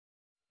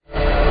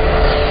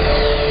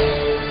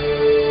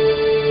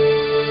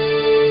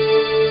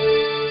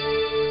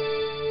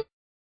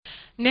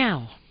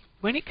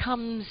when it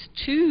comes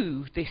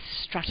to this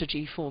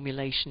strategy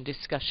formulation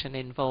discussion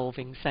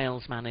involving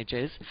sales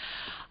managers,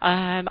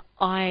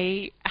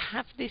 I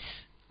have this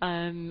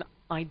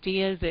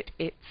idea that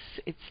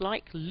it's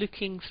like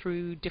looking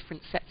through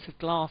different sets of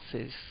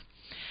glasses.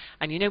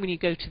 And you know when you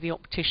go to the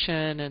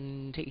optician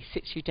and he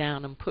sits you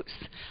down and puts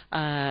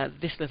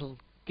this little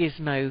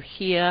gizmo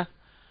here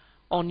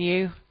on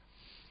you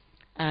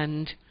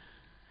and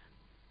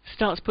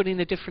starts putting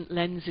the different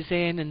lenses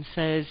in and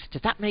says,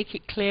 does that make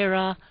it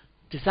clearer?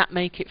 Does that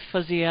make it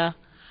fuzzier?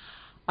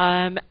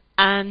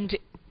 And,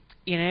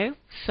 you know,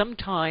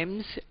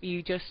 sometimes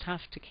you just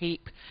have to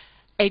keep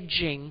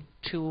edging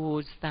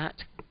towards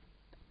that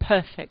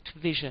perfect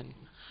vision.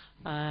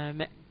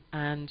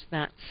 And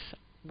that's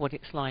what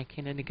it's like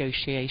in a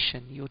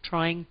negotiation. You're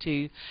trying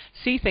to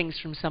see things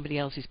from somebody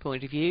else's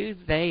point of view.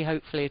 They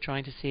hopefully are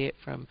trying to see it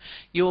from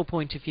your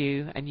point of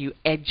view, and you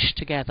edge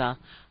together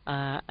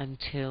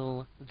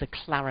until the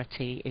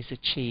clarity is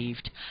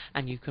achieved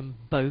and you can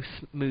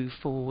both move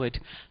forward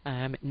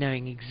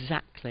knowing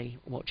exactly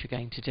what you're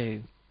going to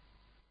do.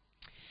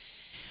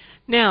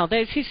 Now,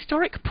 there's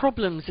historic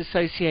problems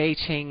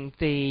associating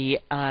the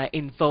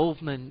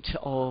involvement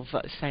of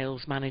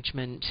sales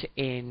management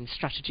in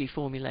strategy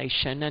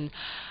formulation, and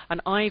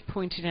I've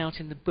pointed out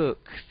in the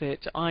book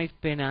that I've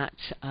been at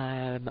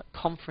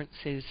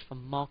conferences for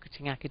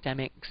marketing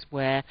academics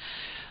where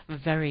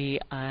very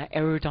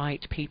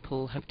erudite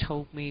people have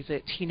told me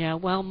that, you know,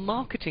 well,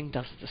 marketing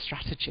does the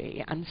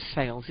strategy and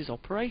sales is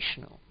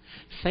operational.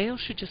 Sales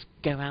should just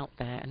go out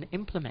there and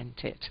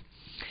implement it.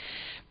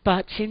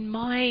 But in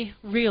my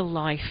real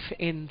life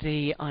in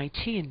the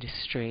IT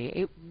industry,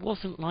 it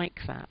wasn't like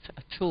that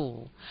at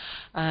all.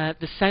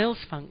 The sales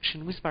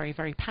function was very,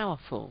 very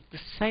powerful. The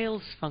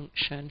sales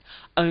function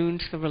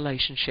owned the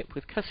relationship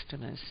with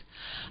customers.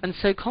 And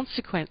so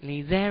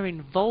consequently, their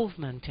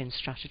involvement in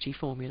strategy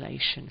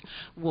formulation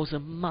was a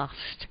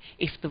must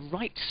if the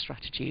right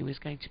strategy was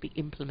going to be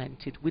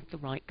implemented with the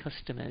right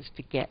customers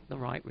to get the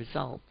right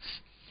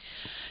results.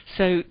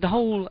 So the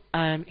whole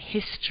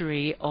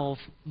history of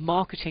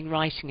marketing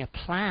writing a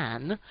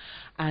plan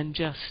and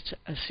just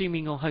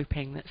assuming or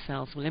hoping that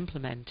sales will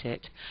implement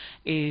it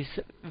is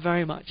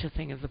very much a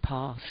thing of the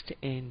past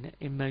in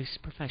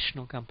most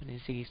professional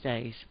companies these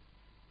days.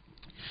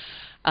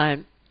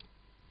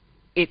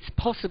 It's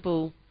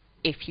possible,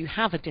 if you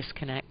have a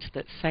disconnect,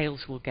 that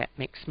sales will get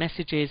mixed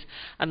messages,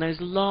 and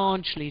those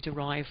largely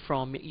derive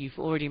from, you've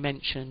already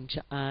mentioned,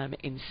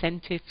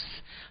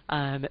 incentives,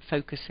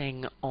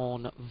 focusing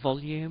on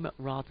volume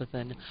rather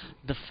than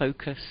the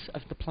focus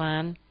of the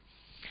plan.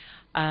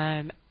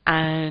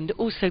 And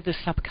also the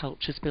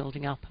subcultures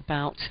building up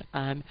about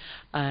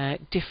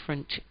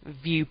different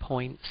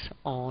viewpoints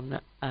on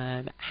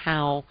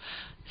how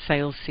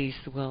sales sees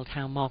the world,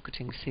 how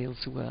marketing sees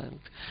the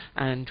world,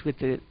 and with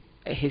the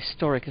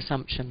historic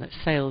assumption that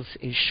sales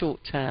is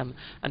short-term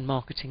and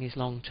marketing is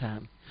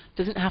long-term.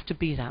 Doesn't have to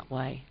be that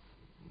way.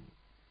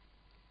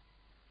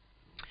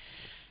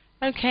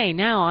 Okay,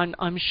 now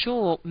I'm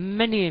sure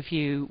many of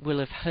you will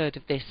have heard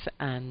of this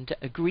and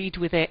agreed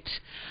with it.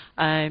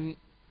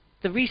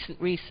 The recent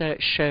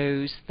research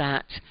shows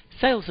that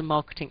sales and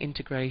marketing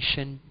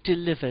integration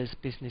delivers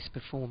business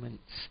performance.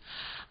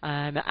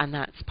 And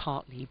that's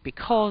partly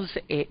because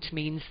it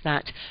means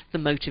that the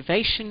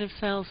motivation of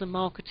sales and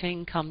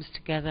marketing comes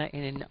together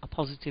in a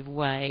positive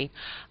way.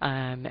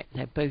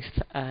 They're both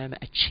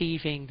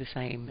achieving the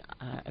same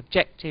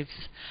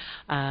objectives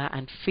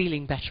and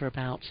feeling better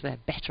about their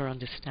better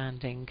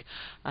understanding,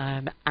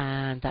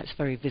 and that's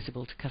very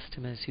visible to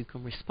customers who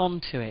can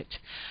respond to it.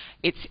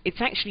 It's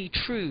actually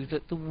true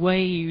that the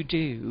way you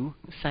do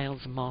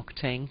sales and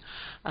marketing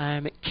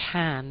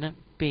can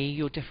be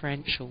your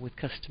differential with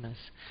customers,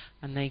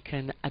 and they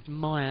can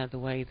admire the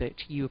way that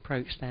you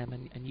approach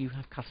them and you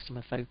have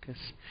customer focus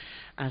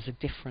as a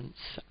difference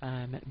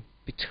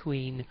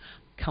between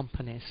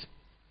companies.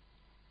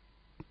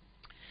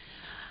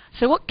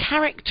 So what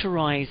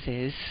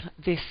characterizes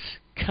this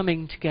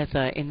coming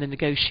together in the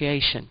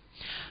negotiation?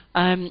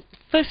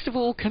 First of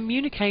all,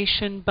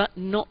 communication, but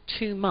not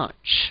too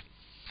much.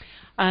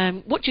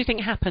 What do you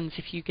think happens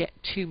if you get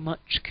too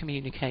much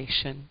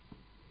communication?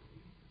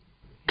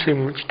 Too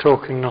much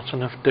talking, not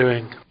enough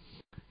doing.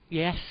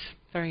 Yes,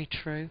 very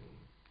true.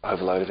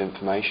 Overload of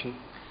information.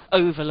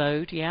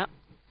 Overload, yeah.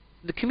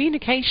 The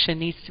communication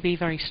needs to be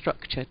very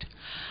structured,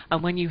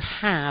 and when you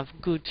have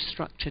good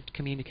structured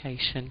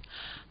communication,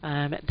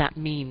 that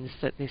means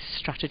that this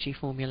strategy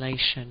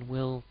formulation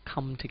will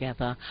come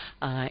together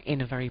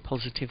in a very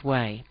positive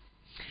way.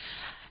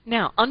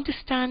 Now,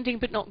 understanding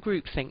but not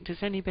groupthink. Does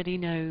anybody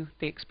know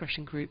the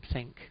expression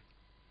groupthink?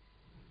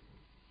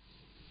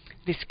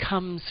 This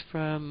comes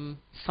from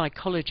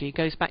psychology,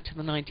 goes back to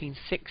the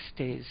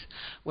 1960s,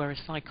 where a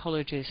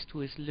psychologist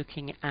was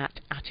looking at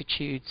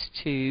attitudes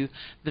to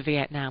the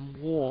Vietnam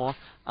War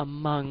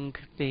among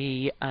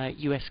the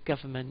US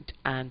government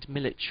and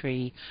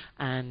military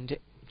and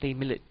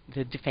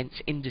the defense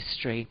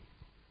industry.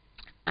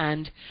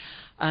 And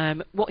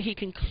what he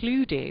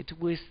concluded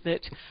was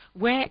that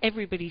where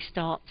everybody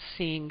starts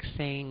seeing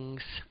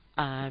things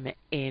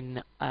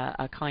in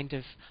a kind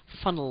of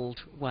funneled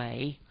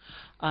way,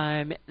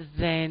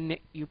 then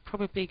you're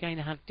probably going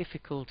to have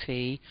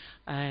difficulty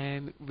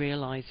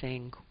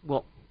realizing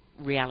what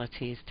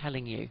reality is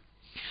telling you.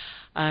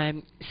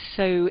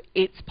 So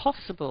it's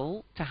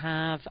possible to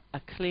have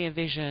a clear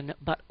vision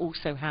but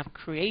also have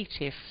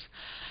creative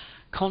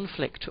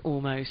conflict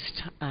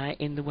almost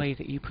in the way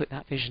that you put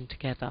that vision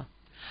together.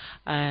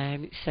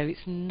 So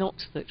it's not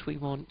that we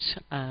want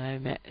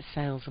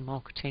sales and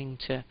marketing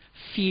to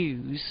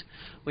fuse.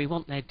 We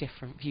want their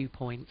different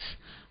viewpoints,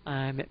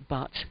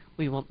 but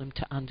we want them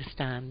to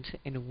understand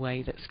in a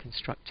way that's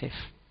constructive.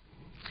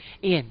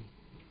 Ian?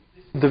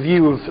 The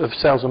view of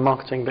sales and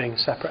marketing being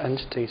separate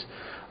entities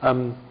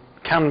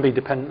can be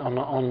dependent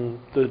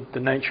on the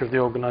nature of the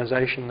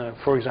organisation.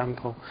 For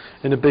example,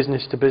 in a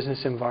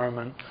business-to-business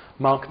environment,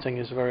 marketing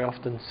is very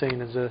often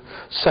seen as a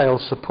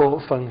sales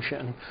support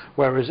function,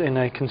 whereas in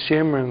a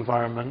consumer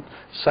environment,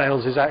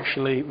 sales is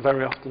actually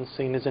very often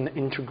seen as an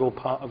integral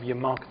part of your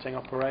marketing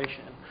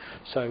operation.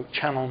 So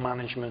channel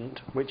management,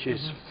 which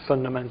is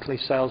fundamentally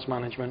sales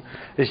management,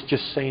 is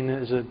just seen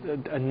as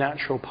a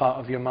natural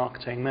part of your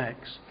marketing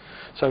mix.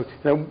 So,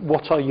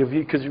 what are your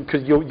views?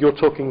 Because you're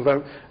talking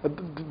about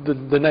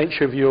the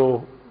nature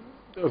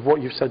of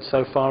what you've said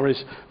so far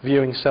is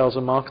viewing sales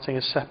and marketing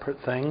as separate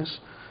things.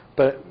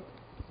 But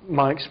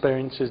my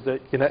experience is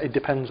that it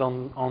depends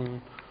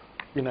on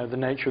the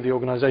nature of the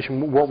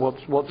organisation.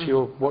 What's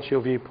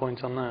your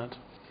viewpoint on that?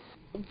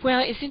 Well,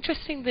 it's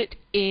interesting that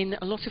in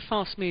a lot of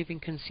fast-moving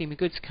consumer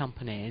goods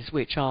companies,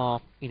 which are,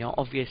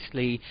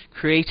 obviously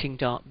creating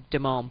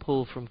demand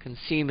pull from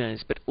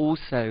consumers, but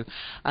also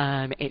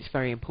it's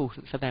very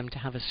important for them to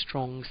have a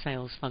strong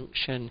sales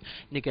function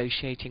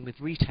negotiating with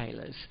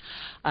retailers,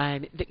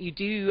 that you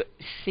do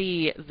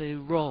see the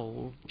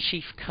role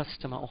Chief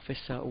Customer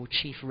Officer or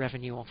Chief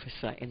Revenue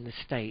Officer in the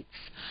States.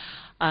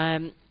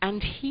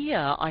 And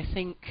here, I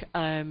think,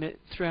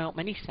 throughout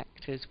many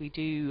sectors, we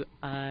do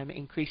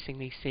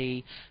increasingly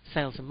see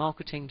sales and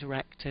marketing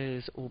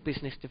directors or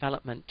business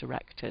development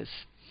directors.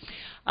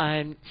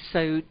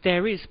 So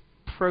there is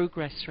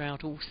progress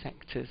throughout all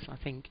sectors, I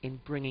think,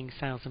 in bringing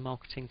sales and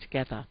marketing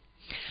together.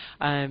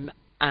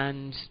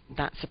 And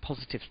that's a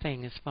positive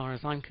thing as far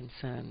as I'm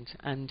concerned.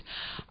 And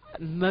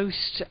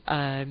most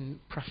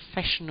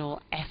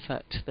professional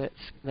effort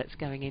that's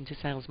going into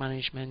sales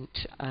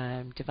management,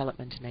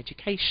 development and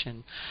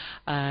education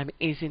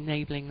is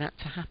enabling that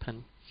to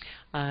happen.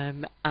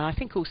 And I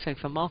think also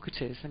for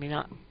marketers,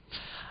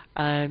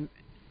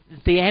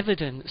 the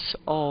evidence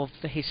of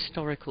the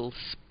historical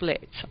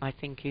split, I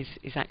think, is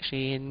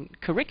actually in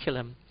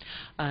curriculum.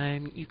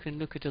 You can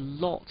look at a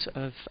lot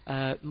of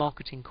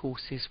marketing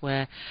courses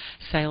where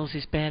sales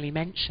is barely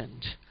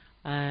mentioned.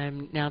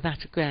 Now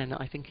that, again,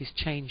 I think is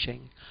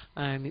changing,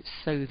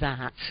 so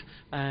that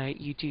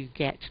you do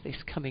get this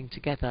coming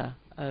together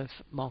of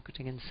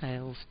marketing and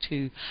sales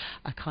to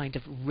a kind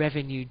of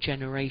revenue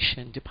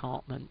generation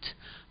department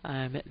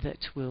that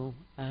will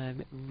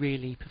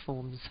really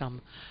perform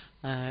some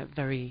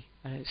very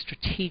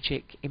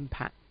strategic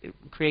impact,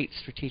 create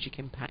strategic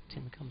impact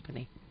in the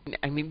company.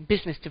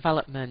 Business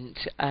development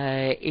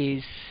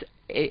is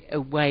a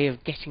way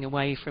of getting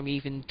away from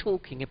even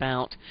talking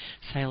about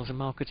sales and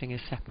marketing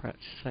as separate,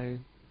 so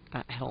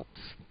that helps.